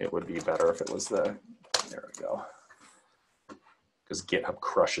it would be better if it was there we go. Because GitHub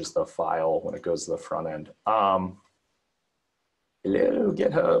crushes the file when it goes to the front end. Hello,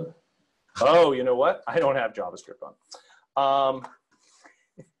 GitHub. Oh, you know what? I don't have JavaScript on.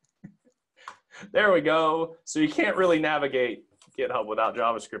 There we go. So you can't really navigate GitHub without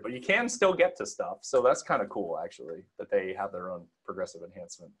JavaScript, but you can still get to stuff. So that's kind of cool, actually, that they have their own progressive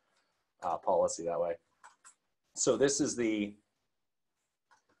enhancement policy that way. So this is the,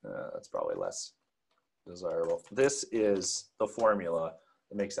 that's probably less desirable. This is the formula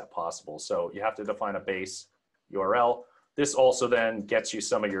that makes that possible. So you have to define a base URL. This also then gets you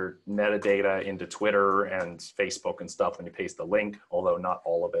some of your metadata into Twitter and Facebook and stuff when you paste the link, although not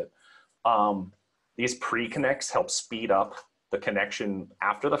all of it. These pre-connects help speed up the connection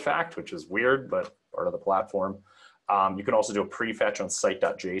after the fact, which is weird, but part of the platform. You can also do a prefetch on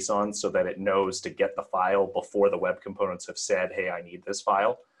site.json so that it knows to get the file before the web components have said, hey, I need this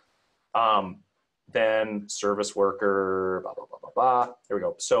file. Then service worker, blah, blah, blah, blah, blah. There we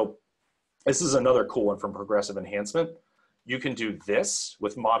go. So this is another cool one from progressive enhancement. You can do this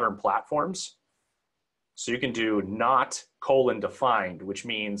with modern platforms. So you can do not : defined, which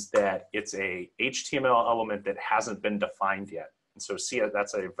means that it's a HTML element that hasn't been defined yet. And so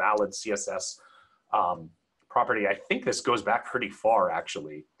that's a valid CSS property. I think this goes back pretty far,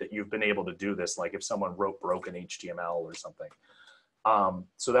 actually, that you've been able to do this, like if someone wrote broken HTML or something.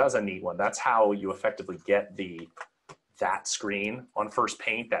 So that was a neat one. That's how you effectively get that screen on first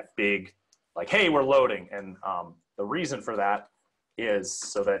paint, that big, like, hey, we're loading. And the reason for that is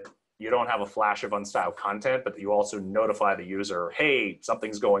so that you don't have a flash of unstyled content, but you also notify the user, hey,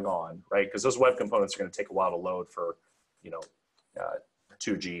 something's going on, right? Because those web components are going to take a while to load for,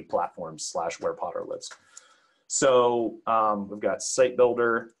 2G platforms / where Potter lives. So we've got site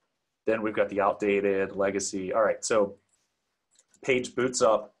builder, then we've got the outdated legacy. All right, so page boots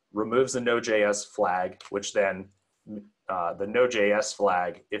up, removes the Node.js flag, which then the Node.js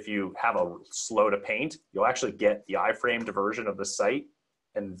flag, if you have a slow to paint, you'll actually get the iframed version of the site.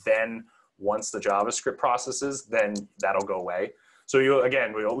 And then once the JavaScript processes, then that'll go away. So you,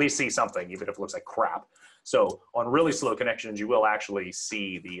 again, we'll at least see something, even if it looks like crap. So on really slow connections, you will actually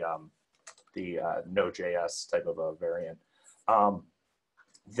see the Node.js type of a variant.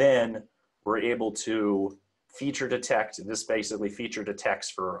 Then we're able to feature detect. This basically feature detects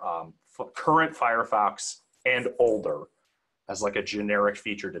for current Firefox and older as like a generic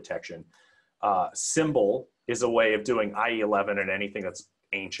feature detection. Symbol is a way of doing IE11 and anything that's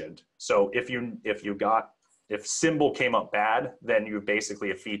ancient. So if symbol came up bad, then you basically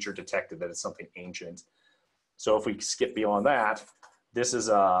have feature detected that it's something ancient. So if we skip beyond that, this is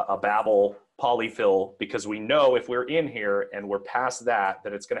a Babel polyfill, because we know if we're in here and we're past that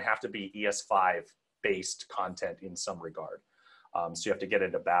it's going to have to be ES5 based content in some regard. So you have to get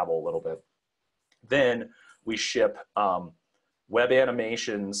into Babel a little bit. Then we ship web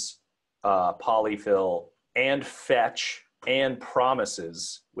animations, polyfill, and fetch, and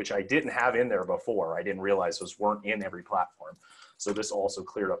promises, which I didn't have in there before. I didn't realize those weren't in every platform. So this also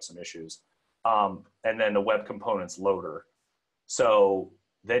cleared up some issues. And then the web components loader. So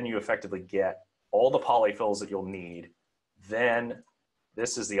then you effectively get all the polyfills that you'll need. Then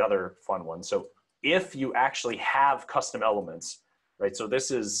this is the other fun one. So if you actually have custom elements, right? So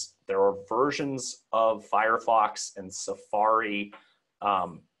there are versions of Firefox and Safari,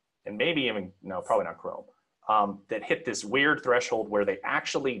 and maybe even, no, probably not Chrome, that hit this weird threshold where they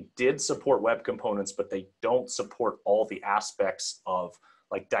actually did support web components, but they don't support all the aspects of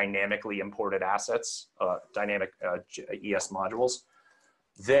like dynamically imported assets, dynamic ES modules.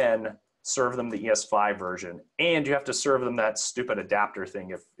 Then serve them the ES5 version, and you have to serve them that stupid adapter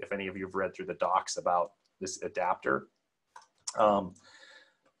thing if any of you have read through the docs about this adapter.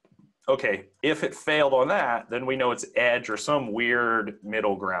 Okay, if it failed on that, then we know it's Edge or some weird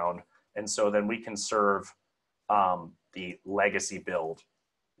middle ground, and so then we can serve the legacy build,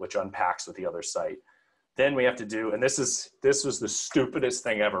 which unpacks with the other site. Then we have to do, and this was the stupidest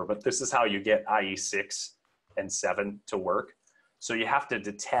thing ever, but this is how you get IE6 and 7 to work. So you have to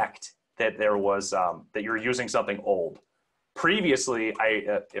detect that there was that you're using something old. Previously,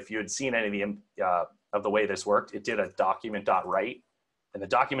 if you had seen any of the way this worked, it did a document.write, and the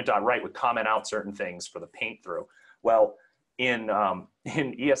document.write would comment out certain things for the paint through. Well, in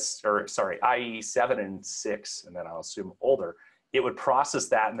IE7 and 6, and then I'll assume older, it would process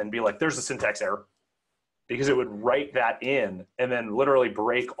that and then be like, there's a syntax error, because it would write that in and then literally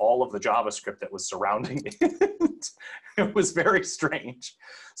break all of the JavaScript that was surrounding it. It was very strange.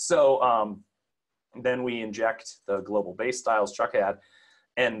 So then we inject the global base styles chuckad,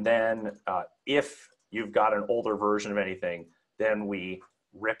 and then if you've got an older version of anything, then we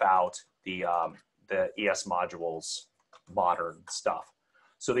rip out the ES modules modern stuff.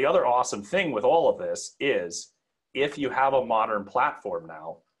 So the other awesome thing with all of this is if you have a modern platform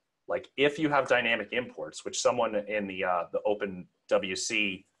now, like if you have dynamic imports, which someone in the Open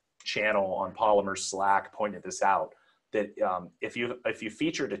WC channel on Polymer Slack pointed this out, that if you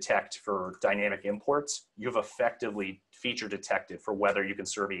feature detect for dynamic imports, you've effectively feature detected for whether you can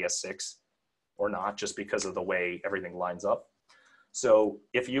serve ES6 or not, just because of the way everything lines up. So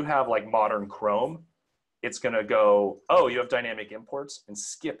if you have like modern Chrome, it's gonna go, oh, you have dynamic imports, and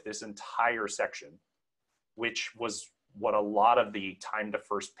skip this entire section, which was what a lot of the time to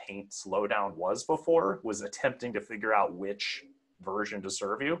first paint slowdown was before, was attempting to figure out which version to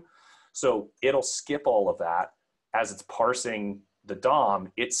serve you. So it'll skip all of that. As it's parsing the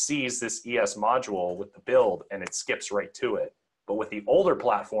DOM, it sees this ES module with the build and it skips right to it. But with the older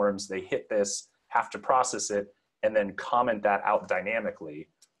platforms, they hit this, have to process it, and then comment that out dynamically.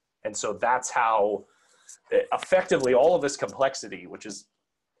 And so that's how effectively all of this complexity, which has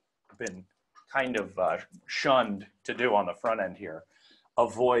been kind of shunned to do on the front end here,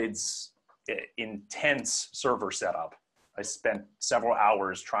 avoids intense server setup. I spent several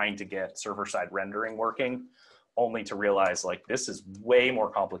hours trying to get server-side rendering working, only to realize like this is way more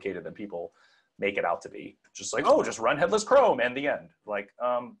complicated than people make it out to be. Just like, oh, just run headless Chrome and the end. Like,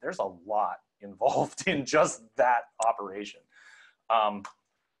 there's a lot involved in just that operation.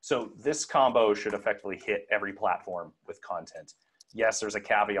 So this combo should effectively hit every platform with content. Yes, there's a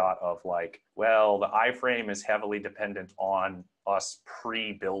caveat of like, well, the iframe is heavily dependent on us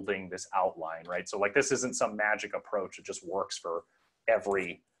pre-building this outline, right? So like this isn't some magic approach. It just works for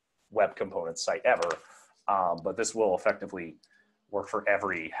every web component site ever. But this will effectively work for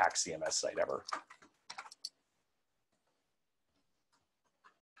every HAXcms site ever.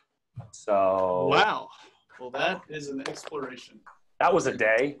 So wow. Well, that is an exploration. That was a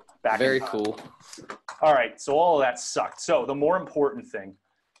day back. Very cool. All right, so all of that sucked. So the more important thing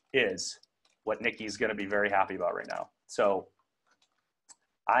is what Nikki's going to be very happy about right now. So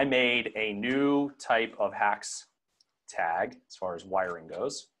I made a new type of HAX tag as far as wiring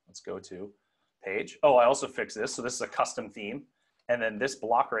goes. Let's go to page. Oh, I also fixed this. So this is a custom theme. And then this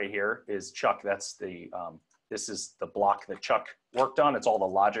block right here is Chuck. That's the, this is the block that Chuck worked on. It's all the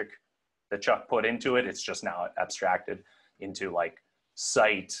logic that Chuck put into it. It's just now abstracted into like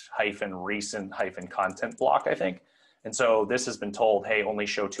site - recent - content block, I think. And so this has been told, hey, only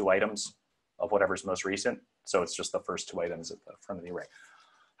show 2 items of whatever's most recent. So it's just the first 2 items at the front of the array.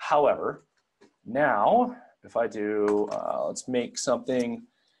 However, now if I do, let's make something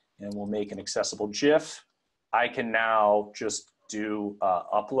and we'll make an accessible GIF. I can now just do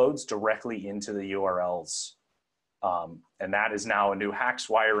uploads directly into the URLs. And that is now a new HAX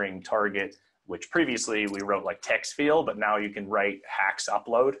wiring target, which previously we wrote like text field, but now you can write HAX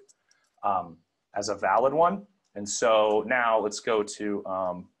upload as a valid one. And so now let's go to,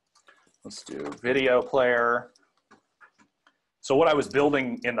 let's do video player. So what I was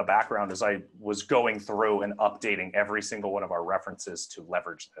building in the background is I was going through and updating every single one of our references to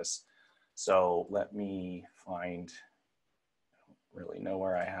leverage this. So let me find, I don't really know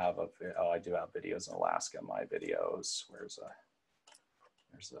where I have a, oh, I do have videos in Alaska, my videos.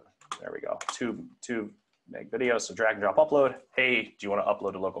 There we go, two meg videos. So drag and drop upload. Hey, do you want to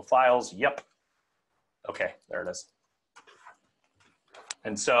upload to local files? Yep. Okay, there it is.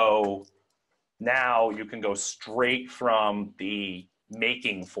 And so now you can go straight from the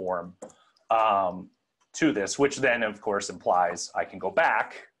making form to this, which then of course implies I can go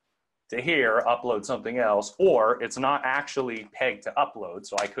back to here, upload something else, or it's not actually pegged to upload.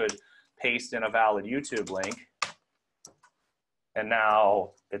 So I could paste in a valid YouTube link and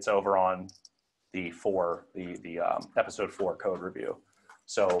now it's over on the episode 4 code review.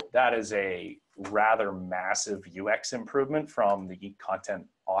 So that is a rather massive UX improvement from the content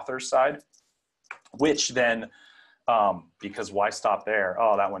author side, which then, because why stop there?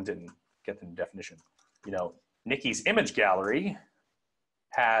 Oh, that one didn't get the definition. You know, Nikki's image gallery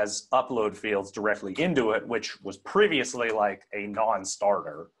has upload fields directly into it, which was previously like a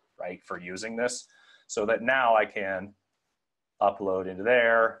non-starter, right, for using this. So that now I can upload into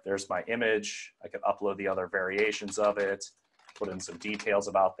there. There's my image. I can upload the other variations of it, put in some details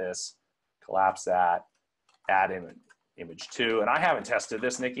about this, collapse that, add image 2. And I haven't tested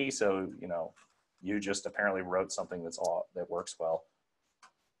this, Nikki, so, you know, you just apparently wrote something that works well.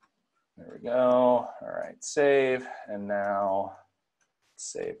 There we go. All right, save. And now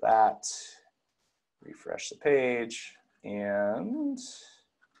save that, refresh the page, and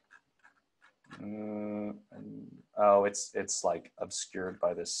oh, it's like obscured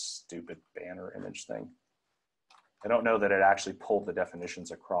by this stupid banner image thing. I don't know that it actually pulled the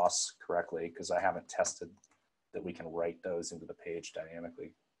definitions across correctly because I haven't tested that we can write those into the page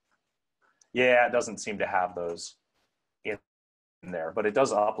dynamically. Yeah, it doesn't seem to have those in there, but it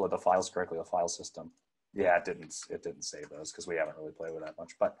does upload the files correctly, the file system. Yeah, it didn't save those because we haven't really played with that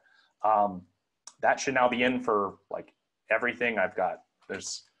much, but that should now be in for like everything I've got.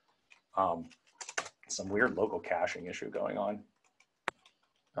 There's some weird local caching issue going on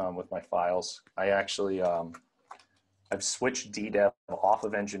with my files. I actually, I've switched DDEV off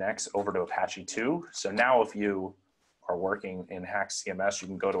of Nginx over to Apache 2. So now if you are working in HAXcms, you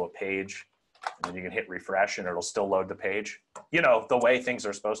can go to a page and then you can hit refresh and it'll still load the page. You know, the way things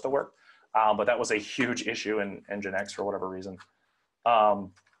are supposed to work. But that was a huge issue in Nginx for whatever reason. But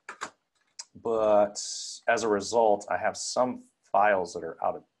as a result, I have some files that are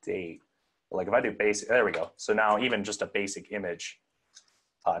out of date. Like if I do basic, there we go. So now even just a basic image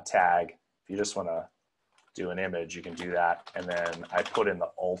tag, if you just want to do an image, you can do that. And then I put in the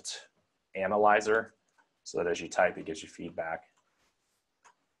alt analyzer so that as you type, it gives you feedback.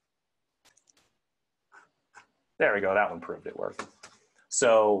 There we go, that one proved it worked.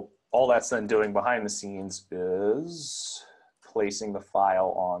 So all that's then doing behind the scenes is placing the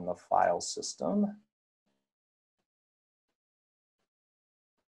file on the file system.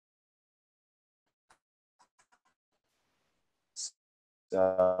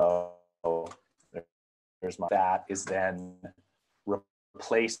 So there's my, that is then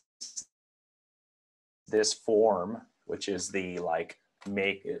replace this form, which is the like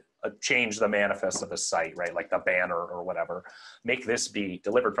make it change the manifest of the site, right? Like the banner or whatever, make this be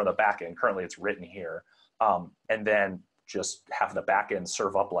delivered from the backend. Currently it's written here. And then just have the backend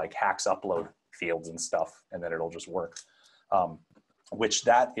serve up like HAX upload fields and stuff, and then it'll just work. Which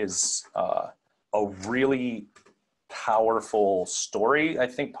that is a really powerful story, I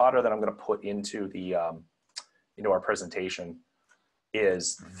think, Potter, that I'm going to put into the into our presentation.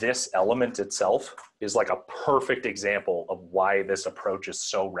 Is this element itself is like a perfect example of why this approach is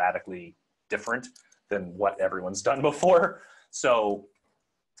so radically different than what everyone's done before. So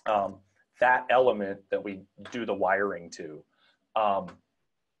that element that we do the wiring to,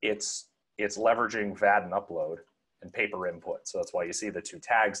 it's leveraging VAD and upload and paper input. So that's why you see the two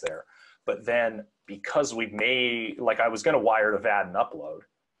tags there. But then because we've made, like I was going to wire to VAD and upload,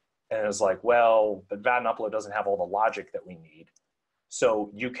 and it was like, well, but VAD and upload doesn't have all the logic that we need.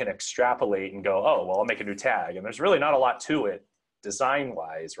 So you can extrapolate and go, oh, well, I'll make a new tag. And there's really not a lot to it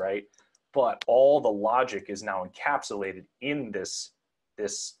design-wise, right? But all the logic is now encapsulated in this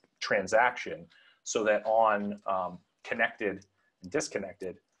transaction, so that on connected and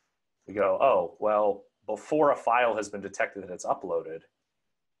disconnected, we go, oh, well, before a file has been detected that it's uploaded,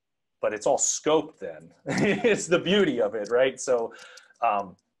 but it's all scoped then. It's the beauty of it, right? So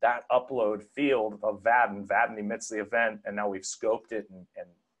that upload field of VAD emits the event, and now we've scoped it and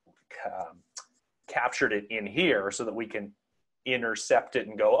captured it in here so that we can intercept it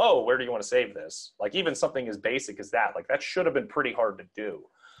and go, oh, where do you want to save this? Like even something as basic as that, like that should have been pretty hard to do.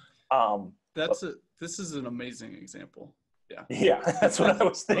 This is an amazing example. Yeah. Yeah, that's what I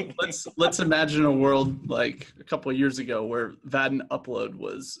was thinking. Let's imagine a world like a couple of years ago where VAD and upload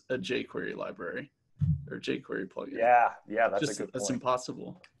was a jQuery library or jQuery plugin. Yeah, that's just, a good point. That's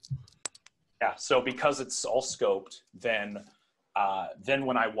impossible. Yeah, so because it's all scoped, then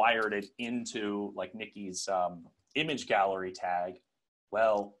when I wired it into like Nikki's image gallery tag,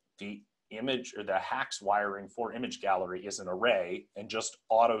 well, the image or the HAX wiring for image gallery is an array and just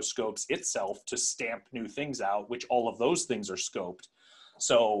auto scopes itself to stamp new things out, which all of those things are scoped.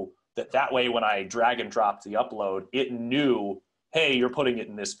 So that way, when I drag and drop the upload, it knew, hey, you're putting it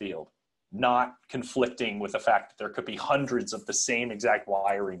in this field, not conflicting with the fact that there could be hundreds of the same exact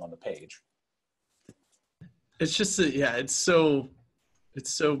wiring on the page. It's just, it's a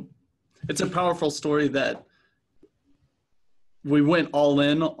powerful story that we went all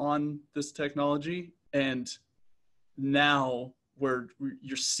in on this technology, and now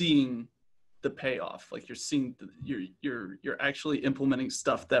you're seeing the payoff. Like you're seeing you're actually implementing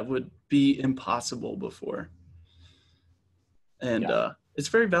stuff that would be impossible before, and it's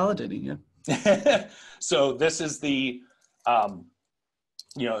very validating. Yeah. So this is the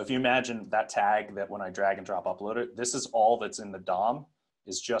if you imagine that tag that when I drag and drop upload it, this is all that's in the DOM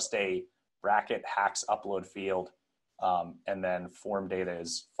is just a bracket HAX upload field. And then form data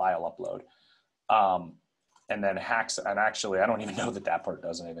is file upload. And then HAX, and actually, I don't even know that part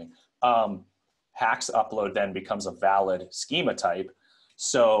does anything. HAX upload then becomes a valid schema type.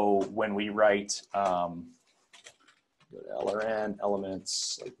 So when we write, go to LRN,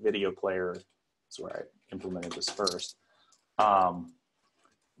 elements, like video player, that's where I implemented this first.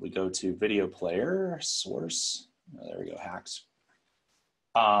 We go to video player, source, there we go, HAX.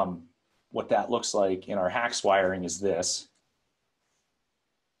 What that looks like in our HAX wiring is this: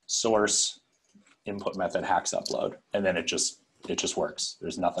 source, input method, HAX upload, and then it just works.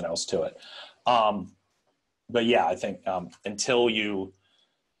 There's nothing else to it. But yeah, I think until you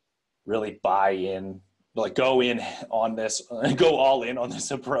really buy in, like go in on this, go all in on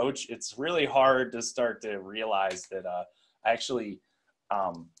this approach, it's really hard to start to realize that I actually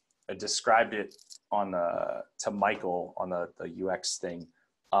I described it to Michael on the UX thing.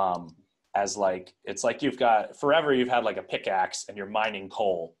 As like, it's like you've had like a pickaxe and you're mining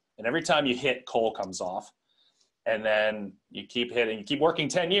coal, and every time you hit, coal comes off, and then you keep hitting, you keep working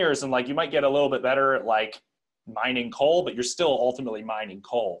 10 years, and like you might get a little bit better at like mining coal, but you're still ultimately mining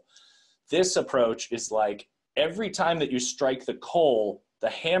coal. This approach is like every time that you strike the coal, the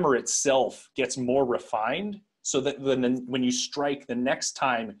hammer itself gets more refined, so that when you strike the next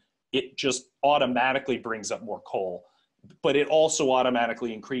time, it just automatically brings up more coal. But it also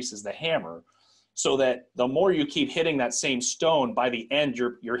automatically increases the hammer, so that the more you keep hitting that same stone, by the end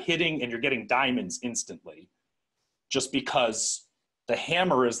you're hitting and you're getting diamonds instantly, just because the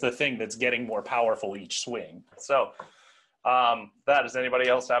hammer is the thing that's getting more powerful each swing. So does anybody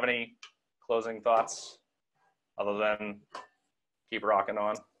else have any closing thoughts other than keep rocking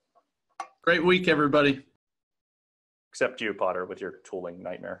on? Great week, everybody. Except you, Potter, with your tooling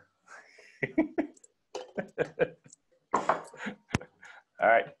nightmare. All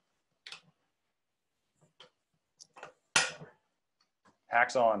right.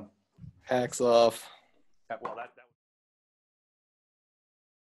 HAX on. HAX off. Well, that